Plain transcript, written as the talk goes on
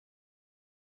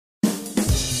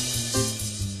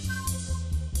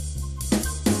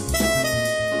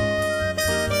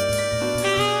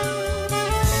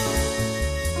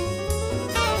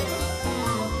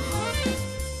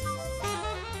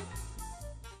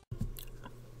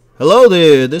Hello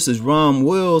there, this is Ron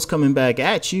Wills coming back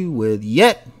at you with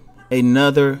yet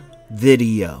another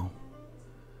video.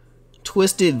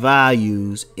 Twisted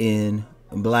values in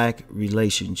black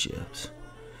relationships.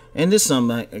 And this is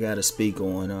something I gotta speak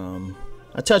on.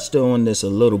 I touched on this a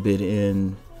little bit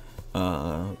in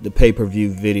the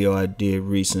pay-per-view video I did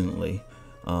recently.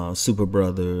 Super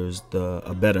Brothers,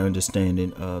 a better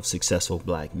understanding of successful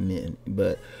black men.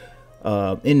 But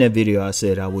in that video I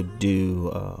said I would do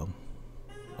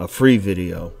a free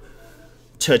video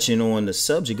touching on the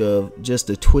subject of just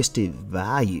the twisted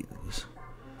values.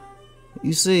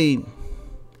 You see,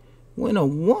 when a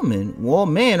woman, well,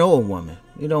 man or woman,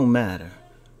 it don't matter,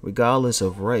 regardless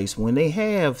of race, when they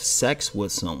have sex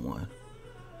with someone,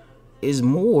 it's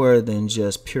more than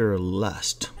just pure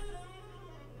lust.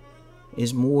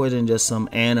 It's more than just some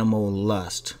animal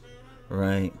lust,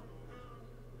 right?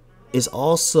 It's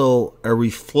also a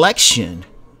reflection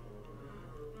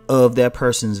of that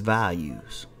person's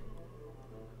values.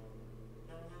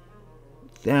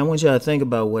 And I want y'all to think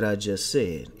about what I just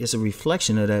said. It's a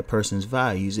reflection of that person's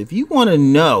values. If you want to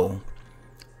know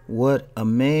what a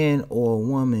man or a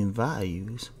woman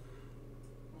values,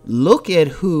 look at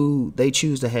who they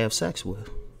choose to have sex with.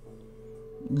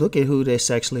 Look at who they're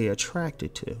sexually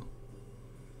attracted to.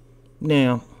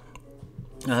 Now,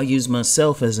 I'll use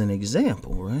myself as an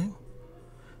example, right?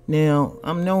 Now,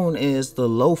 I'm known as the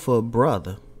loafer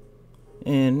brother.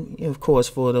 And of course,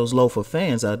 for those loafer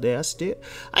fans out there,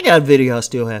 I got a video I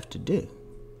still have to do,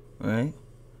 right?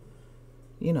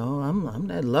 You know, I'm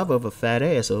that lover of a fat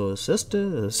ass. So a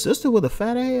sister with a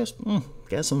fat ass,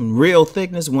 got some real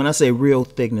thickness. When I say real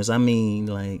thickness, I mean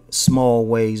like small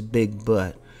waist, big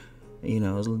butt. You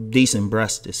know, decent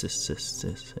breast,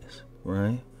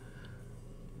 right?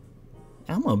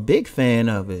 I'm a big fan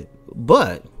of it,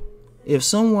 but if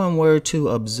someone were to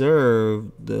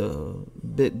observe the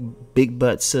big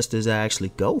butt sisters I actually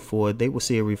go for, they will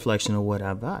see a reflection of what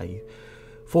I value.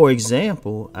 For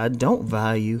example, I don't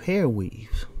value hair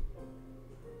weaves.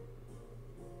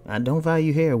 I don't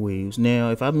value hair weaves. Now,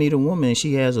 if I meet a woman and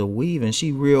she has a weave and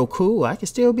she real cool, I can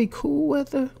still be cool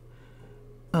with her.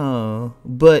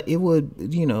 But it would,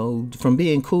 you know, from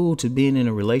being cool to being in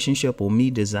a relationship or me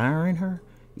desiring her,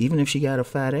 even if she got a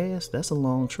fat ass, that's a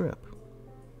long trip.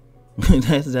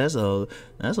 that's a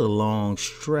long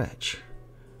stretch.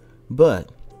 But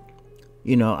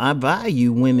you know, I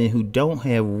value women who don't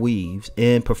have weaves,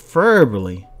 and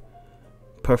preferably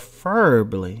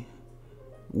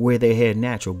where they had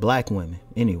natural, black women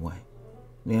anyway.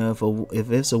 You know,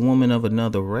 if it's a woman of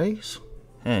another race,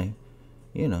 hey,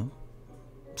 you know,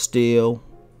 still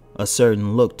a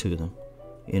certain look to them.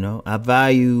 You know, I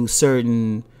value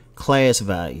certain class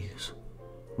values.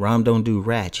 Rom don't do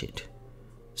ratchet.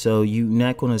 So you're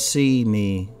not going to see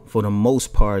me, for the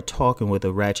most part, talking with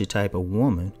a ratchet type of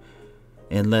woman,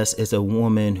 unless it's a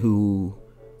woman who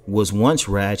was once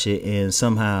ratchet and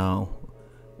somehow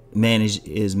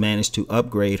managed to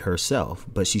upgrade herself,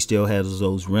 but she still has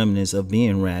those remnants of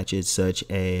being ratchet, such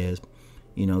as,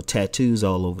 you know, tattoos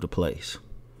all over the place.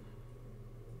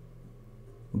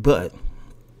 But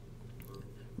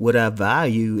what I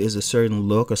value is a certain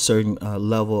look, a certain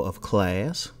level of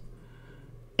class,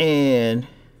 and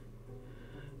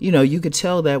you know, you could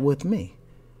tell that with me.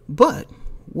 But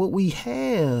what we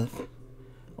have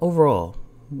overall,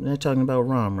 I'm not talking about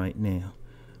Rom right now,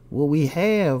 what we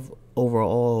have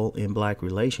overall in black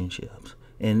relationships,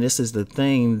 and this is the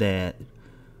thing that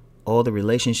all the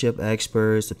relationship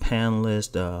experts, the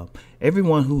panelists,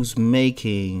 everyone who's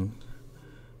making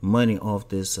money off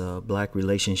this black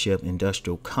relationship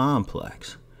industrial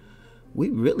complex,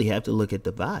 we really have to look at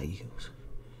the values.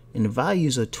 And the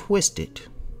values are twisted.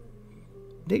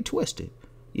 They twisted,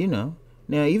 you know.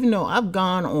 Now, even though I've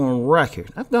gone on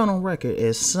record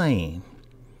as saying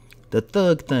the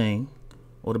thug thing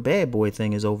or the bad boy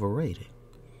thing is overrated.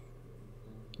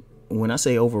 When I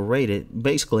say overrated,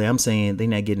 basically I'm saying they're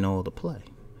not getting all the play.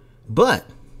 But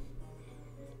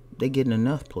they're getting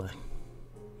enough play.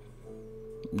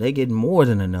 They get more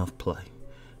than enough play.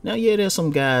 Now, yeah, there's some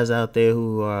guys out there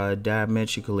who are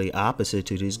diametrically opposite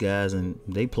to these guys, and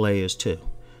they players too.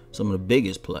 Some of the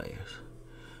biggest players.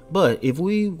 But if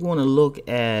we want to look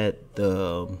at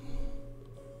the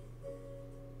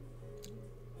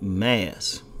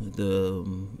mass,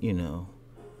 you know,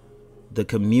 the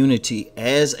community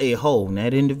as a whole,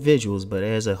 not individuals, but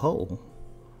as a whole,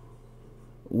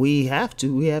 we have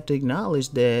to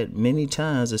acknowledge that many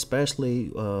times, especially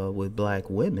with black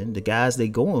women, the guys they're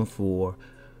going for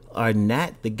are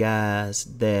not the guys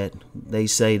that they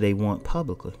say they want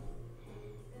publicly.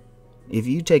 If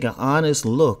you take an honest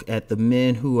look at the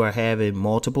men who are having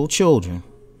multiple children,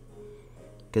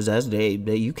 because that's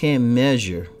you can't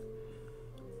measure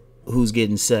who's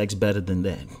getting sex better than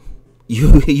that.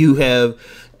 You have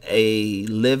a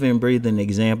living, breathing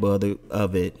example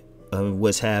of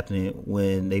what's happening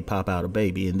when they pop out a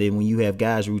baby. And then when you have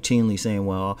guys routinely saying,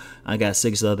 well, I got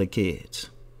 6 other kids,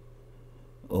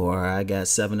 or I got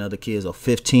 7 other kids, or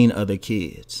 15 other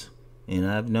kids. And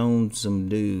I've known some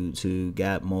dudes who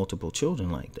got multiple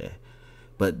children like that,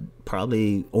 but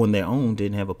probably on their own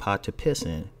didn't have a pot to piss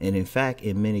in. And in fact,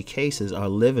 in many cases, are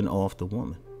living off the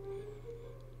woman.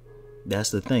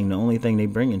 That's the thing. The only thing they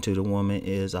bring into the woman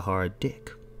is a hard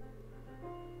dick.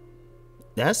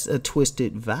 That's a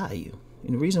twisted value.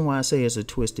 And the reason why I say it's a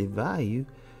twisted value,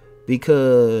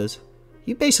 because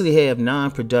you basically have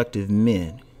non-productive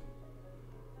men,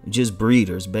 just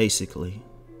breeders basically,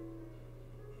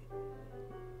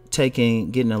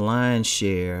 getting a lion's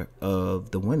share of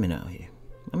the women out here.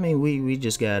 I mean, we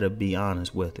just gotta be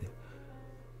honest with it.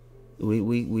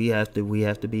 We have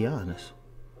to be honest.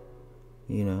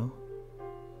 You know,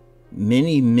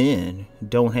 many men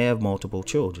don't have multiple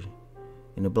children.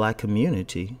 In the black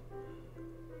community,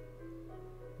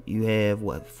 you have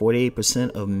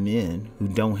 48% of men who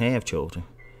don't have children.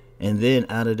 And then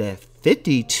out of that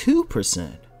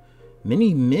 52%,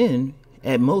 many men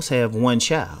at most have one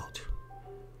child.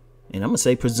 And I'm going to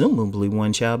say presumably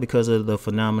one child because of the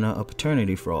phenomena of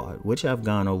paternity fraud, which I've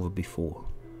gone over before.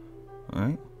 All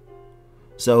right.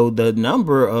 So the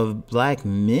number of black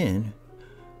men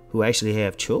who actually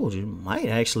have children might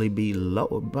actually be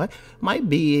low, but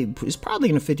it's probably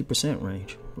in the 50%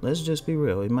 range. Let's just be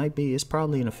real. It's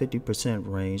probably in the 50%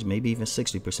 range, maybe even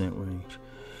 60% range,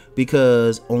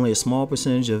 because only a small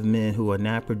percentage of men who are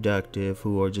not productive,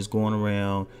 who are just going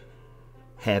around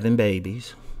having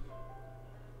babies,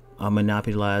 are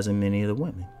monopolizing many of the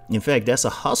women. In fact, that's a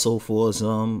hustle for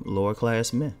some lower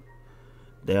class men.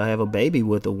 They'll have a baby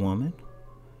with a woman,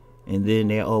 and then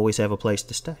they'll always have a place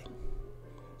to stay.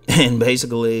 And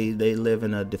basically, they live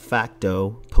in a de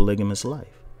facto polygamous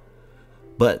life.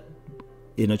 But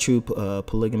in a true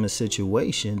polygamous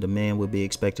situation, the man would be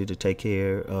expected to take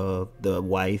care of the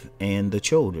wife and the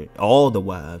children, all the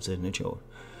wives and the children.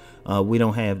 We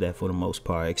don't have that for the most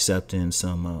part, except in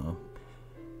some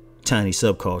tiny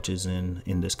subcultures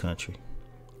in this country,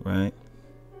 right?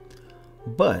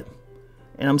 But,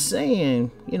 and I'm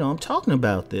saying, I'm talking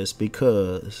about this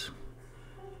because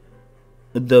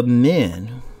the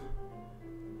men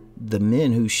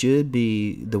who should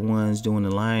be the ones doing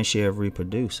the lion's share of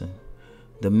reproducing,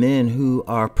 the men who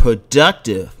are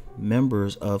productive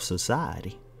members of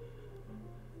society,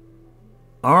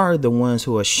 are the ones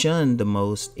who are shunned the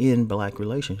most in black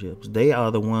relationships. They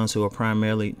are the ones who are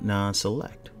primarily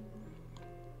non-select.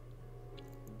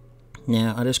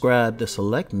 Now, I describe the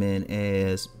select men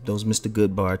as those Mr.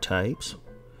 Goodbar types,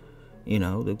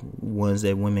 the ones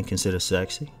that women consider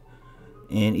sexy.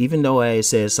 And even though I had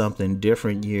said something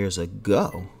different years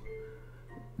ago,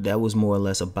 that was more or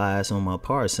less a bias on my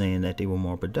part, saying that they were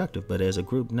more productive. But as a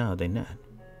group, no, they're not.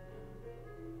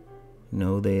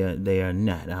 No, they are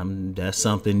not. That's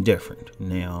something different.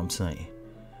 Now I'm saying,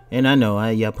 and I know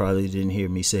y'all probably didn't hear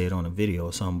me say it on a video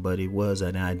or something, but it was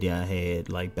an idea I had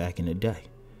like back in the day.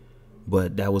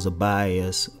 But that was a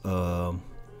bias,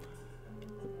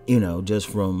 just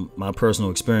from my personal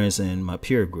experience and my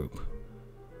peer group.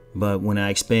 But when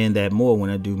I expand that more, when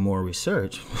I do more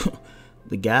research,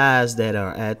 the guys that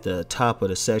are at the top of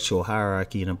the sexual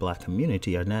hierarchy in the black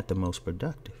community are not the most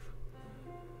productive.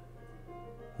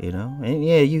 And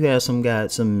yeah, you have some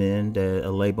men that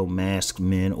are labeled masked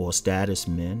men or status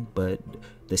men, but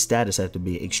the status has to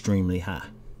be extremely high.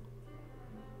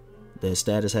 The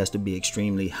status has to be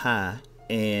extremely high,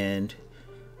 and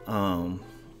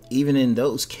even in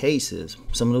those cases,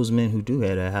 some of those men who do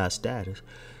have that high status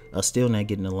are still not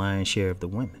getting the lion's share of the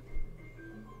women.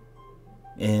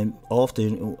 And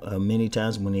often, many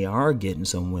times when they are getting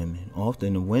some women,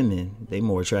 often the women, they're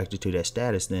more attracted to that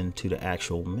status than to the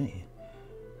actual man.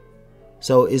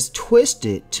 So it's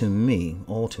twisted to me,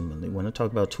 ultimately, when I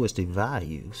talk about twisted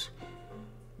values,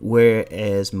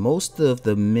 whereas most of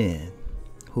the men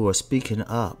who are speaking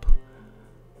up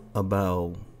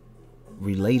about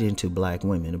relating to black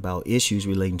women, about issues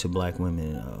relating to black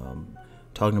women,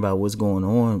 talking about what's going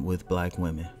on with black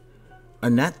women, are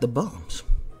not the bums,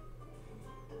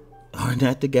 are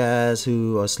not the guys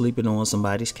who are sleeping on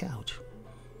somebody's couch.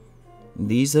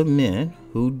 These are men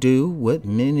who do what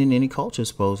men in any culture are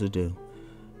supposed to do.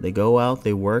 They go out,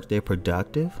 they work, they're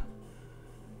productive,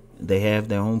 they have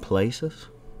their own places,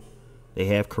 they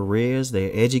have careers,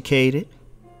 they're educated,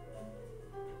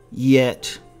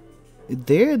 yet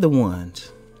they're the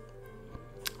ones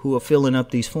who are filling up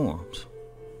these forms.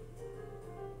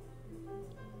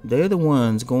 They're the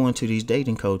ones going to these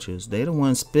dating coaches. They're the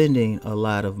ones spending a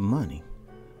lot of money.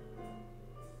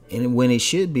 And when it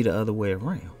should be the other way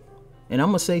around. And I'm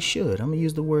going to say should. I'm going to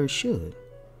use the word should.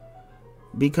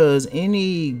 Because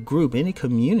any group, any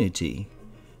community,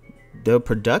 the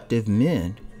productive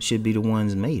men should be the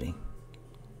ones mating.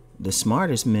 The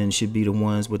smartest men should be the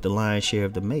ones with the lion's share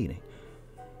of the mating.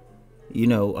 You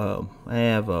know, I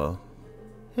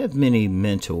have many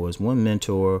mentors. One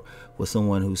mentor was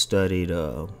someone who studied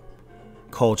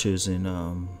cultures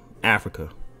in Africa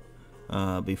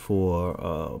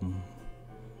before,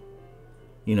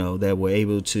 that were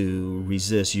able to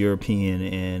resist European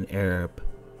and Arab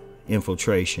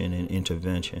infiltration and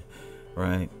intervention,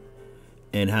 right?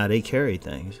 And how they carried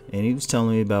things. And he was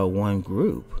telling me about one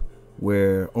group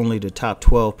where only the top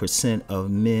 12%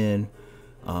 of men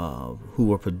who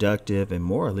were productive and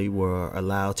morally were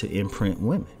allowed to imprint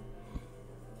women.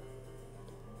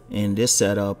 And this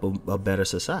set up a better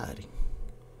society.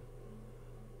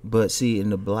 But see,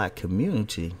 in the black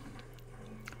community,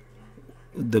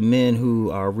 the men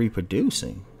who are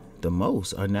reproducing the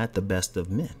most are not the best of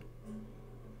men.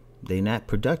 They're not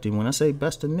productive. When I say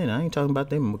best of men, I ain't talking about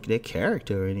their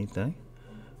character or anything,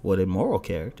 or their moral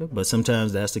character, but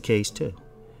sometimes that's the case too.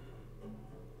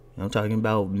 I'm talking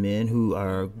about men who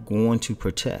are going to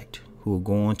protect, who are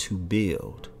going to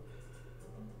build,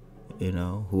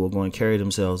 who are going to carry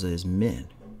themselves as men,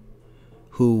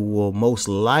 who will most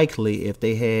likely, if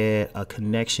they had a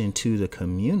connection to the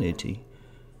community,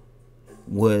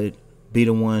 would be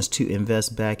the ones to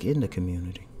invest back in the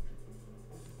community.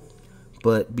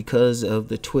 But because of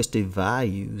the twisted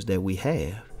values that we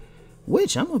have,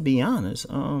 which I'm gonna be honest,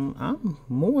 I'm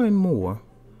more and more,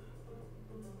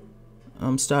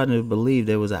 I'm starting to believe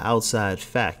there was an outside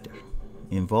factor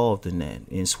involved in that,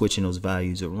 in switching those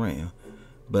values around.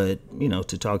 But,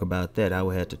 to talk about that, I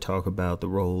would have to talk about the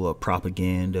role of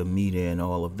propaganda, media, and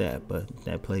all of that. But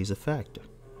that plays a factor.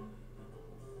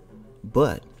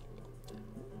 But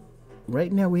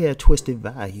right now we have twisted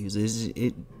values.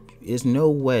 It's no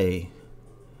way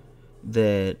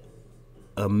that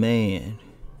a man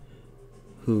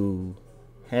who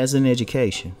has an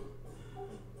education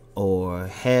or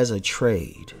has a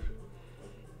trade,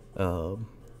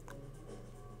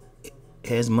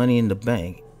 has money in the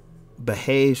bank,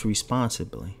 behaves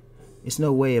responsibly. It's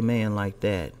no way a man like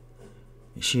that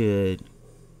should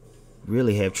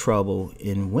really have trouble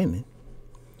in women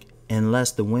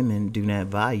unless the women do not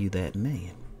value that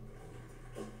man.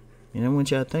 And I want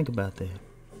y'all to think about that.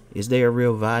 Is there a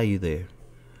real value there?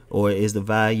 Or is the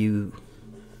value,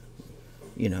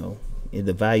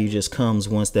 the value just comes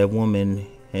once that woman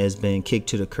has been kicked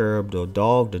to the curb or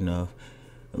dogged enough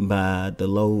by the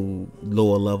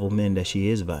lower level men that she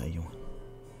is valuing?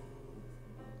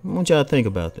 I want y'all to think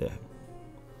about that.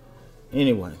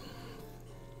 Anyway,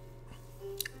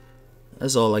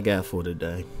 that's all I got for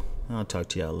today. I'll talk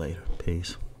to y'all later.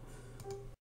 Peace.